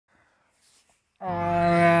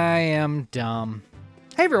I am dumb.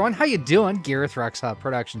 Hey everyone, how you doing? Gareth Roxhop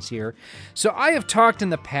Productions here. So I have talked in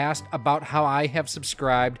the past about how I have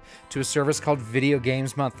subscribed to a service called Video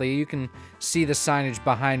Games Monthly. You can see the signage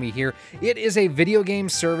behind me here. It is a video game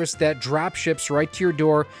service that drop ships right to your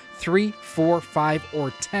door 3, 4, 5,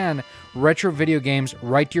 or 10 retro video games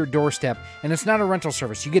right to your doorstep. And it's not a rental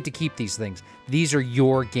service. You get to keep these things. These are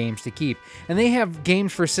your games to keep. And they have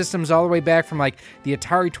games for systems all the way back from like the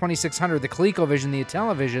Atari 2600, the ColecoVision, the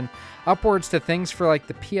Intellivision, upwards to things for like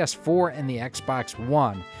the PS4 and the Xbox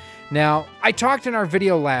One. Now, I talked in our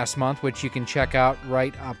video last month, which you can check out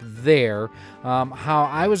right up there, how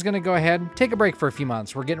I was going to go ahead and take a break for a few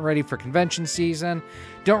months. We're getting ready for convention season.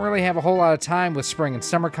 Don't really have a whole lot of time with spring and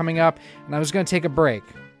summer coming up, and I was going to take a break.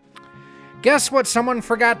 Guess what someone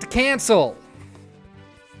forgot to cancel?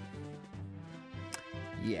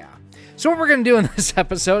 Yeah. So what we're going to do in this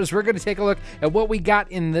episode is we're going to take a look at what we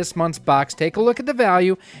got in this month's box, take a look at the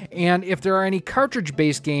value, and if there are any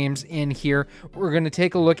cartridge-based games in here, we're going to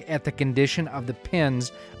take a look at the condition of the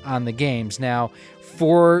pins on the games. Now,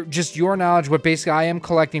 for just your knowledge, what basically I am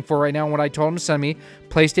collecting for right now, and what I told him to send me,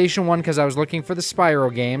 PlayStation 1 because I was looking for the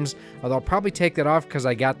Spyro games, although I'll probably take that off because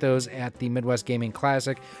I got those at the Midwest Gaming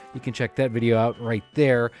Classic. You can check that video out right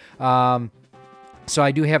there. So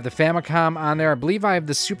I do have the Famicom on there. I believe I have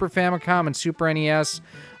the Super Famicom and Super NES,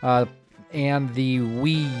 and the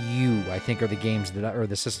Wii U, I think, are the games that or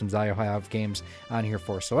the systems I have games on here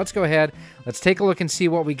for. So let's go ahead. Let's take a look and see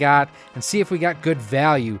what we got and see if we got good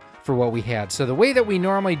value for what we had. So the way that we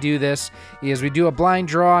normally do this is we do a blind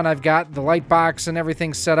draw, and I've got the light box and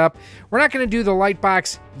everything set up. We're not going to do the light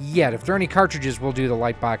box yet. If there are any cartridges, we'll do the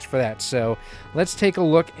light box for that. So let's take a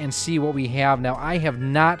look and see what we have. Now, I have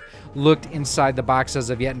not looked inside the box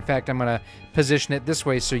as of yet. In fact, I'm going to position it this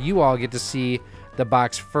way so you all get to see the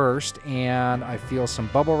box first. And I feel some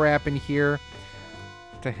bubble wrap in here.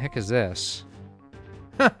 What the heck is this?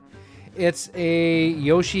 It's a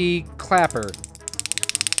Yoshi clapper.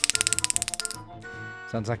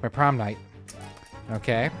 Sounds like my prom night.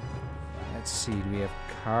 Okay. Let's see. Do we have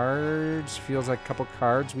cards? Feels like a couple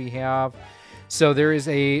cards we have. So there is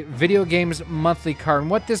a Video Games Monthly card.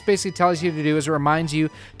 And what this basically tells you to do is it reminds you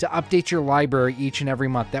to update your library each and every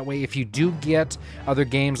month. That way, if you do get other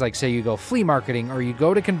games, like say you go flea marketing or you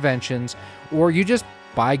go to conventions or you just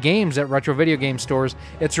buy games at retro video game stores,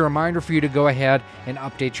 it's a reminder for you to go ahead and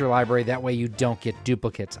update your library. That way you don't get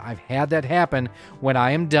duplicates. I've had that happen when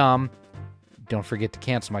I am dumb. Don't forget to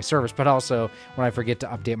cancel my service, but also when I forget to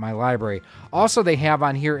update my library. Also, they have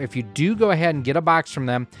on here, if you do go ahead and get a box from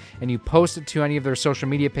them and you post it to any of their social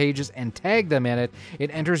media pages and tag them in it, it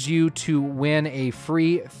enters you to win a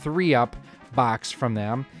free 3-up box from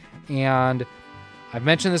them. And I've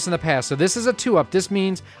mentioned this in the past. So this is a 2-up. This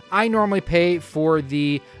means I normally pay for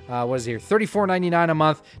the, what is it here, $34.99 a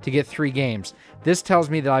month to get 3 games. This tells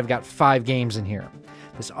me that I've got 5 games in here.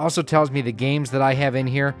 This also tells me the games that I have in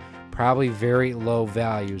here probably very low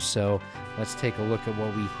value. So let's take a look at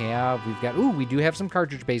what we have. We've got, we do have some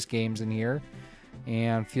cartridge-based games in here.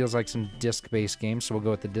 And feels like some disc-based games. So we'll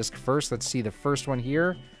go with the disc first. Let's see the first one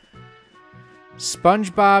here.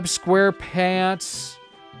 SpongeBob SquarePants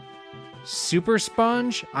Super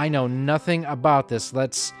Sponge. I know nothing about this.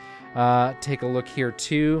 Let's take a look here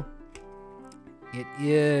too. It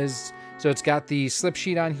is, so it's got the slip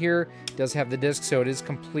sheet on here. It does have the disc, so it is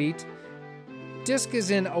complete. Disc is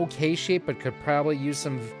in okay shape, but could probably use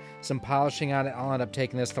some polishing on it. I'll end up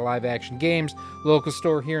taking this to Live Action Games, local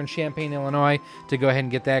store here in Champaign, Illinois, to go ahead and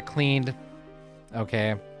get that cleaned.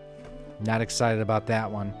 Okay, not excited about that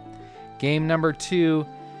one. Game number 2,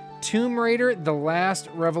 Tomb Raider: The Last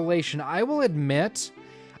Revelation. I will admit,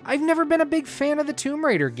 I've never been a big fan of the Tomb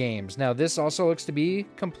Raider games. Now, this also looks to be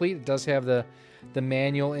complete. It does have the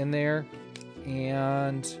manual in there.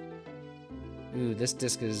 And, this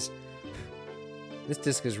disc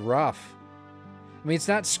is rough. I mean, it's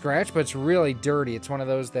not scratched, but it's really dirty. It's one of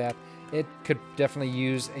those that it could definitely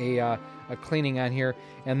use a cleaning on here.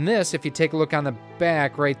 And this, if you take a look on the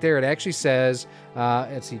back right there, it actually says,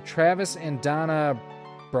 let's see, Travis and Donna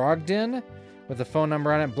Brogdon with a phone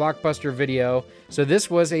number on it, Blockbuster Video. So this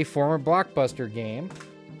was a former Blockbuster game.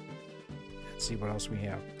 Let's see what else we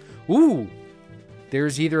have. Ooh!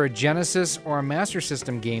 There's either a Genesis or a Master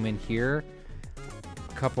System game in here.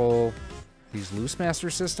 A couple... These loose Master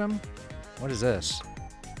System? What is this?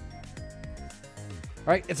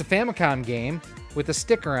 Alright, it's a Famicom game with a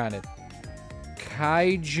sticker on it.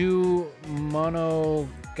 Kaiju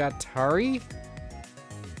Monogatari?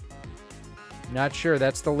 Not sure.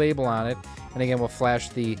 That's the label on it. And again, we'll flash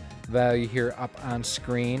the value here up on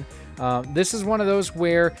screen. This is one of those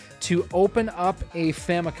where to open up a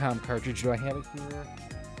Famicom cartridge, do I have it here?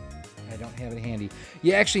 I don't have it handy.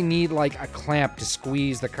 You actually need like a clamp to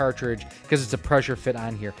squeeze the cartridge because it's a pressure fit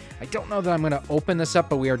on here. I don't know that I'm going to open this up,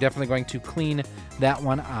 but we are definitely going to clean that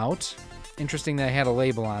one out. Interesting that I had a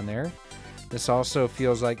label on there. This also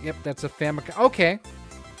feels like, yep, that's a Famicom. Okay.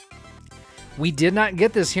 We did not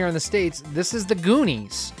get this here in the States. This is the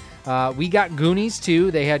Goonies. We got Goonies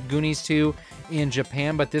 2. They had Goonies 2 in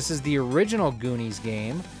Japan, but this is the original Goonies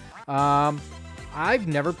game. I've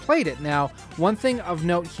never played it. Now, one thing of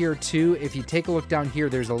note here too, if you take a look down here,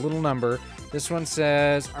 there's a little number. This one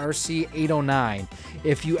says RC809.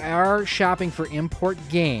 If you are shopping for import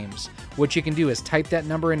games, what you can do is type that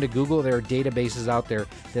number into Google. There are databases out there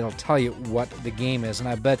that'll tell you what the game is, and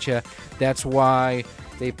I bet you that's why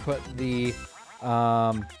they put the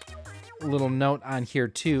little note on here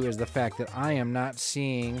too, is the fact that I am not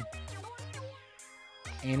seeing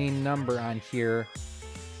any number on here.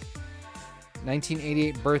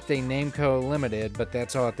 1988 birthday Namco Limited, but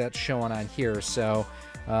that's all that's showing on here. So,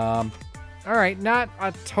 all right, not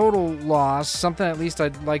a total loss. Something at least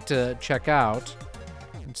I'd like to check out.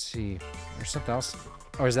 Let's see. There's something else.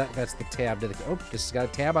 Or is that's the tab to the? Oh, this has got a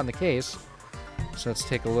tab on the case. So let's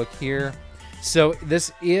take a look here. So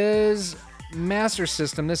this is Master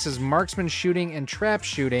System. This is marksman shooting and trap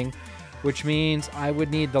shooting, which means I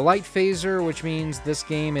would need the light phaser, which means this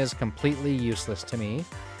game is completely useless to me.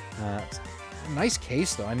 Nice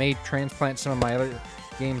case, though. I may transplant some of my other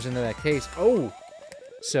games into that case. Oh!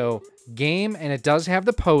 So, game, and it does have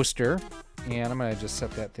the poster. And I'm going to just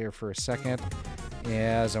set that there for a second,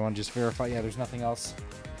 as I want to just verify. Yeah, there's nothing else.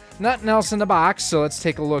 Nothing else in the box, so let's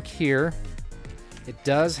take a look here. It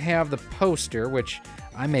does have the poster, which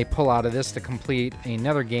I may pull out of this to complete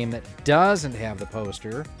another game that doesn't have the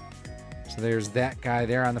poster. So there's that guy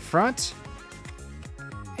there on the front.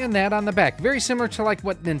 And that on the back. Very similar to like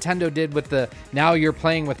what Nintendo did with the Now You're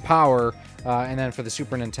Playing with Power, and then for the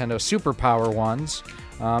Super Nintendo Super Power ones.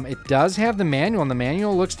 It does have the manual, and the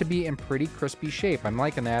manual looks to be in pretty crispy shape. I'm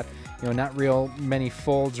liking that. You know, not real many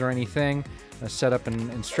folds or anything. Setup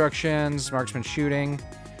and instructions, marksman shooting.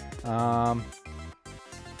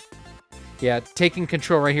 Yeah, taking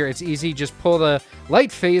control right here. It's easy. Just pull the light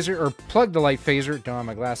phaser, or plug the light phaser. Don't have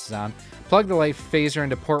my glasses on. Plug the light phaser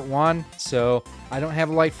into port 1. So I don't have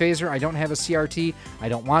a light phaser. I don't have a CRT. I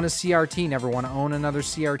don't want a CRT. Never want to own another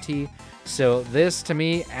CRT. So this, to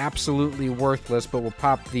me, absolutely worthless, but we'll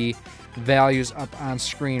pop the values up on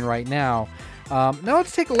screen right now. Now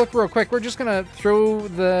let's take a look real quick. We're just going to throw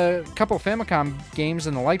the couple Famicom games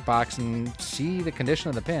in the light box and see the condition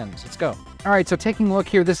of the pins. Let's go. All right, so taking a look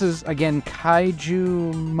here, this is, again,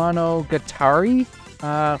 Kaiju Monogatari.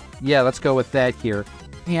 Yeah, let's go with that here.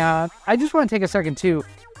 Yeah, I just want to take a second, too.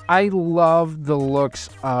 I love the looks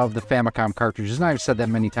of the Famicom cartridges, and I've said that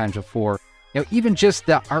many times before. You know, even just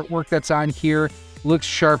the artwork that's on here looks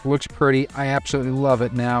sharp, looks pretty. I absolutely love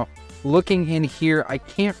it now. Looking in here, I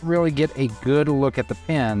can't really get a good look at the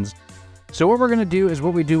pins. So what we're going to do is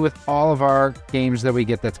what we do with all of our games that we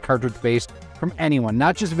get that's cartridge-based from anyone,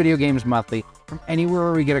 not just Video Games Monthly, from anywhere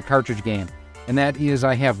where we get a cartridge game. And that is,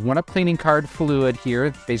 I have 1-up cleaning card fluid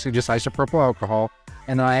here, basically just isopropyl alcohol.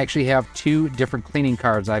 And then I actually have 2 different cleaning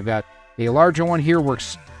cards. I've got a larger one here,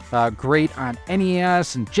 works great on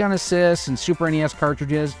NES and Genesis and Super NES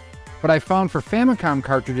cartridges. But I found for Famicom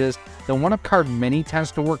cartridges, the 1-up card mini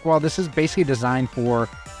tends to work well. This is basically designed for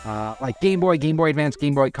like Game Boy, Game Boy Advance,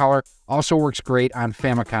 Game Boy Color. Also works great on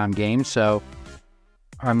Famicom games. So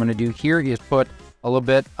what I'm going to do here is put a little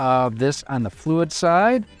bit of this on the fluid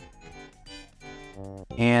side.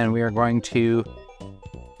 And we are going to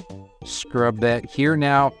scrub that here.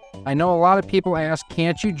 Now, I know a lot of people ask,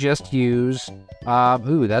 can't you just use,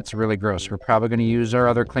 ooh, that's really gross. We're probably going to use our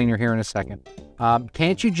other cleaner here in a second.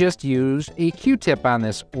 Can't you just use a Q-tip on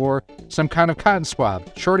this or some kind of cotton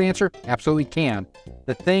swab? Short answer, absolutely can.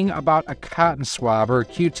 The thing about a cotton swab or a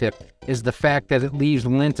Q-tip is the fact that it leaves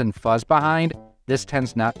lint and fuzz behind. This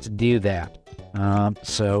tends not to do that.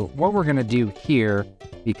 So what we're going to do here,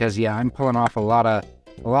 because yeah, I'm pulling off a lot of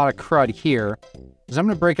crud here, is I'm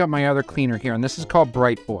going to break up my other cleaner here, and this is called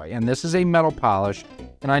Bright Boy, and this is a metal polish.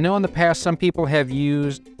 And I know in the past some people have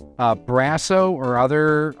used Brasso or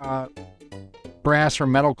other brass or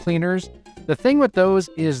metal cleaners. The thing with those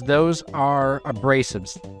is those are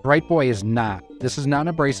abrasives. Bright Boy is not. This is not an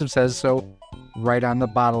abrasive, says so right on the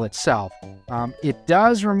bottle itself. It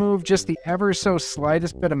does remove just the ever so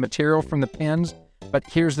slightest bit of material from the pins, but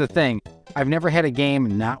here's the thing. I've never had a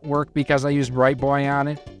game not work because I used Bright Boy on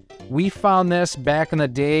it. We found this back in the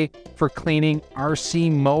day for cleaning RC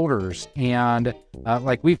motors. And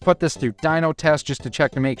like we've put this through dyno tests just to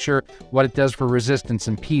check to make sure what it does for resistance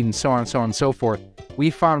and impedance, so on and so on and so forth. We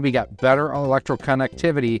found we got better electrical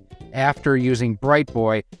conductivity after using Bright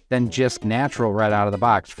Boy than just natural right out of the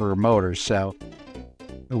box for motors. So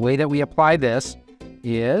the way that we apply this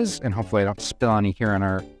is, and hopefully I don't spill any here in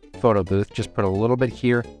our photo booth, just put a little bit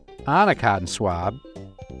here on a cotton swab.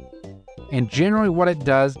 And generally what it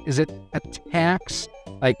does is it attacks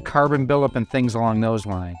like carbon buildup and things along those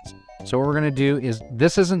lines. So what we're going to do is,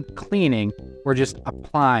 this isn't cleaning, we're just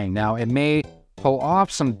applying. Now it may pull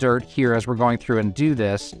off some dirt here as we're going through and do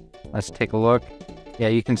this. Let's take a look. Yeah,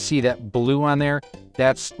 you can see that blue on there.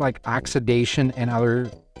 That's like oxidation and other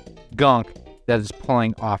gunk that is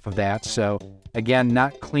pulling off of that. So again,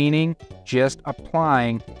 not cleaning, just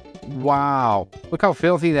applying. Wow, look how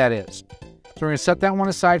filthy that is. So we're going to set that one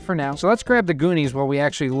aside for now. So let's grab the Goonies while we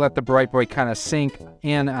actually let the Bright Boy kind of sink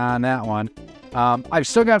in on that one. I've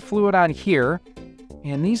still got fluid on here,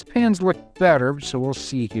 and these pins look better, so we'll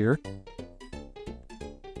see here.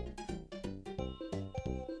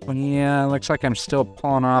 Yeah, looks like I'm still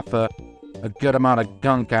pulling off a good amount of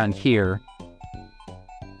gunk on here.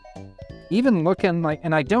 Even looking like,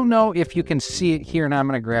 and I don't know if you can see it here, and I'm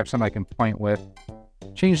going to grab something I can point with.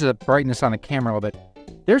 Change the brightness on the camera a little bit.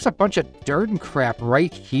 There's a bunch of dirt and crap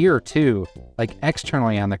right here too, like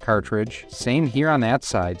externally on the cartridge. Same here on that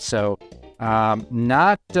side. So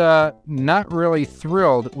not really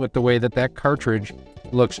thrilled with the way that that cartridge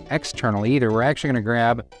looks externally either. We're actually going to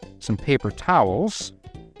grab some paper towels.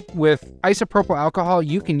 With isopropyl alcohol,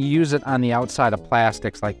 you can use it on the outside of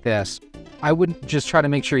plastics like this. I would just try to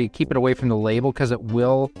make sure you keep it away from the label because it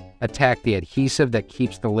will attack the adhesive that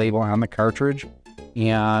keeps the label on the cartridge.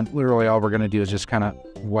 And literally all we're going to do is just kind of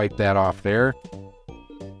wipe that off there.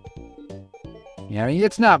 Yeah, I mean,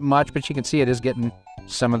 it's not much, but you can see it is getting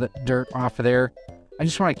some of the dirt off of there. I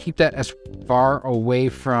just want to keep that as far away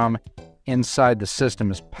from inside the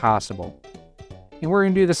system as possible. And we're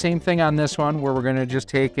going to do the same thing on this one, where we're going to just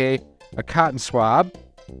take a cotton swab.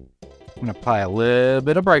 I'm going to apply a little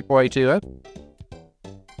bit of Bright Boy to it.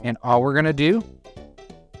 And all we're going to do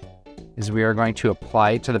is we are going to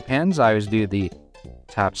apply it to the pins. I always do the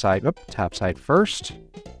top side first.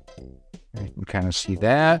 You can kind of see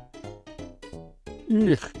that.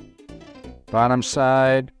 Bottom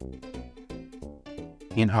side.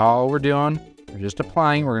 And all we're doing, we're just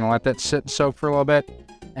applying. We're going to let that sit and soak for a little bit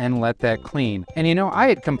and let that clean. And you know, I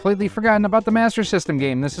had completely forgotten about the Master System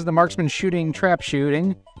game. This is the marksman shooting, trap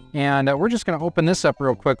shooting. And we're just going to open this up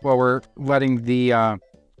real quick while we're letting the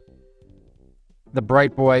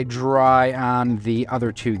Bright Boy dry on the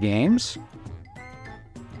other two games.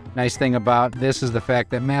 Nice thing about this is the fact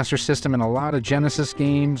that Master System and a lot of Genesis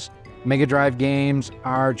games, Mega Drive games,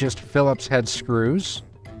 are just Phillips head screws.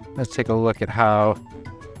 Let's take a look at how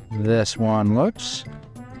this one looks.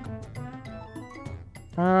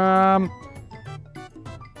 Not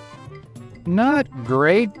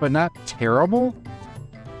great, but not terrible.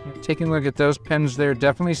 Taking a look at those pins there,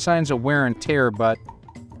 definitely signs of wear and tear, but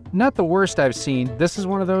not the worst I've seen. This is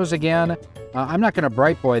one of those again. I'm not going to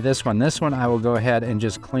Bright Boy this one. This one I will go ahead and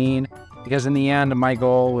just clean, because in the end, my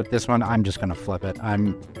goal with this one, I'm just going to flip it. I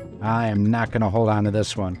am not going to hold on to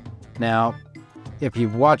this one. Now, if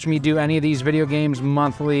you've watched me do any of these video games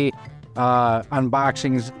monthly,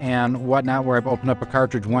 unboxings and whatnot, where I've opened up a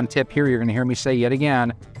cartridge, one tip here you're going to hear me say yet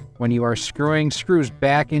again: when you are screwing screws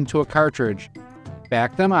back into a cartridge,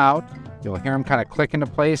 back them out. You'll hear them kind of click into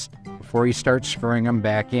place before you start screwing them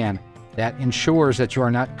back in. That ensures that you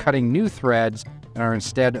are not cutting new threads and are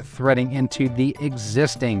instead threading into the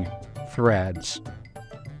existing threads.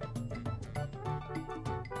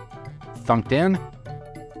 Thunked in,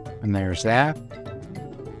 and there's that.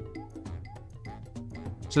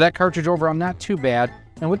 So that cartridge overall, not too bad.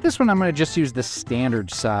 And with this one, I'm going to just use the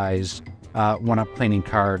standard size one-up cleaning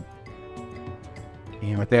card.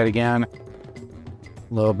 And with that again,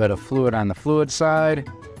 a little bit of fluid on the fluid side.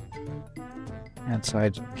 That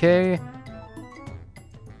side's okay.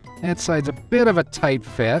 That side's a bit of a tight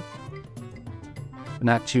fit, but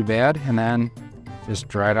not too bad. And then just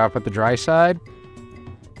dry it off with the dry side,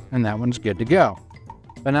 and that one's good to go.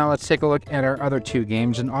 But now let's take a look at our other two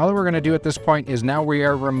games. And all we're going to do at this point is now we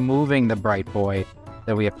are removing the Bright Boy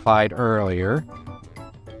that we applied earlier.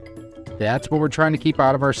 That's what we're trying to keep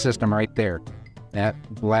out of our system right there. That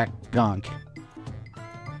black gunk.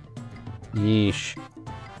 Yeesh.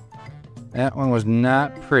 That one was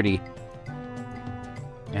not pretty.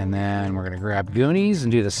 And then we're going to grab Goonies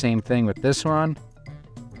and do the same thing with this one.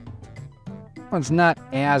 That one's not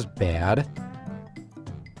as bad.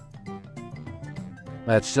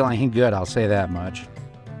 But it still ain't good, I'll say that much.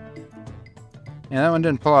 And that one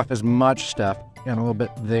didn't pull off as much stuff. Got a little bit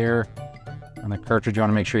there on the cartridge. You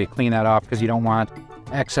want to make sure you clean that off because you don't want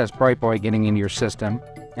excess Bright Boy getting into your system.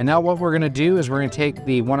 And now what we're going to do is we're going to take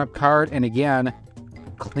the 1-up card and again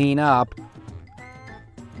clean up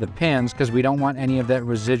the pins because we don't want any of that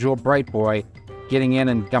residual Bright Boy getting in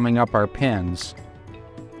and gumming up our pins.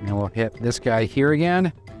 And we'll hit this guy here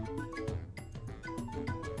again.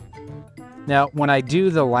 Now, when I do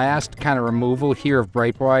the last kind of removal here of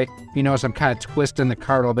Bright Boy, you notice I'm kind of twisting the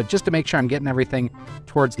card a little bit just to make sure I'm getting everything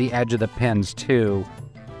towards the edge of the pins too.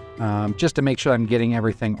 Just to make sure I'm getting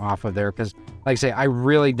everything off of there because, like I say, I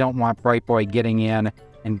really don't want Bright Boy getting in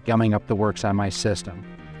and gumming up the works on my system.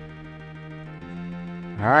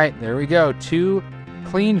 All right, there we go. 2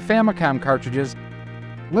 clean Famicom cartridges.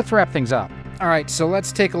 Let's wrap things up. All right, so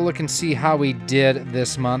let's take a look and see how we did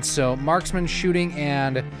this month. So marksman shooting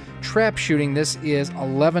and trap shooting, this is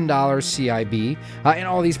 $11 CIB. In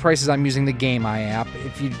all these prices, I'm using the Game Eye app.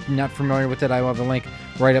 If you're not familiar with it, I will have a link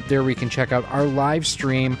right up there where you can check out our live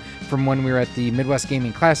stream from when we were at the Midwest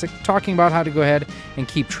Gaming Classic, talking about how to go ahead and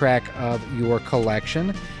keep track of your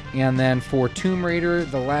collection. And then for Tomb Raider,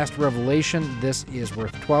 The Last Revelation, this is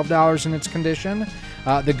worth $12 in its condition.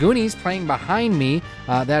 The Goonies, playing behind me,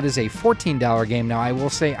 that is a $14 game. Now, I will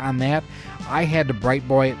say on that, I had to Bright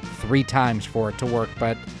Boy it 3 times for it to work,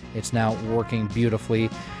 but it's now working beautifully.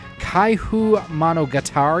 Kaihu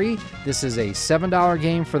Monogatari, this is a $7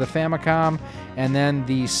 game for the Famicom. And then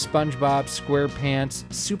the SpongeBob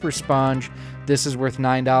SquarePants Super Sponge, this is worth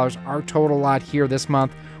 $9. Our total lot here this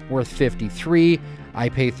month worth $53. I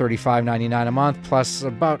pay $35.99 a month, plus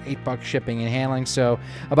about $8 shipping and handling, so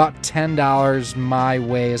about $10 my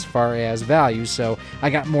way as far as value. So I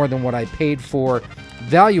got more than what I paid for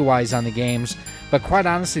value-wise on the games. But quite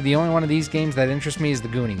honestly, the only one of these games that interests me is the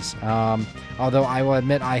Goonies. Although I will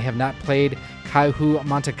admit I have not played Kaihu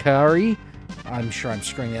Monogatari. I'm sure I'm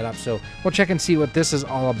screwing that up, so we'll check and see what this is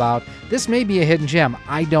all about. This may be a hidden gem.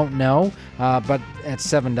 I don't know, but at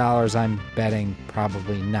 $7, I'm betting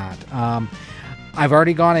probably not. I've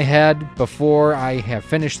already gone ahead before I have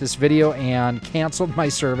finished this video and canceled my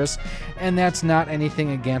service, and that's not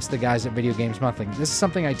anything against the guys at Video Games Monthly. This is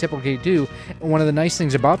something I typically do. One of the nice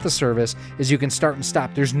things about the service is you can start and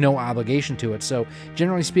stop. There's no obligation to it. So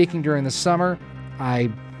generally speaking, during the summer,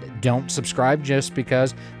 I don't subscribe just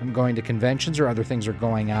because I'm going to conventions or other things are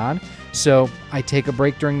going on. So I take a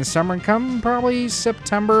break during the summer and come probably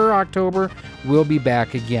September, October, we'll be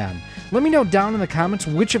back again. Let me know down in the comments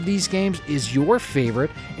which of these games is your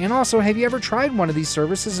favorite, and also, have you ever tried one of these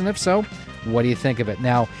services, and if so, what do you think of it?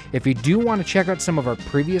 Now, if you do want to check out some of our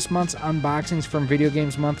previous month's unboxings from Video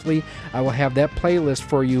Games Monthly, I will have that playlist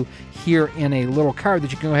for you here in a little card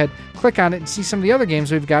that you can go ahead, click on it, and see some of the other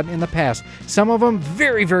games we've gotten in the past. Some of them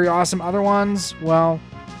very, very awesome. Other ones, well,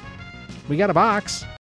 we got a box.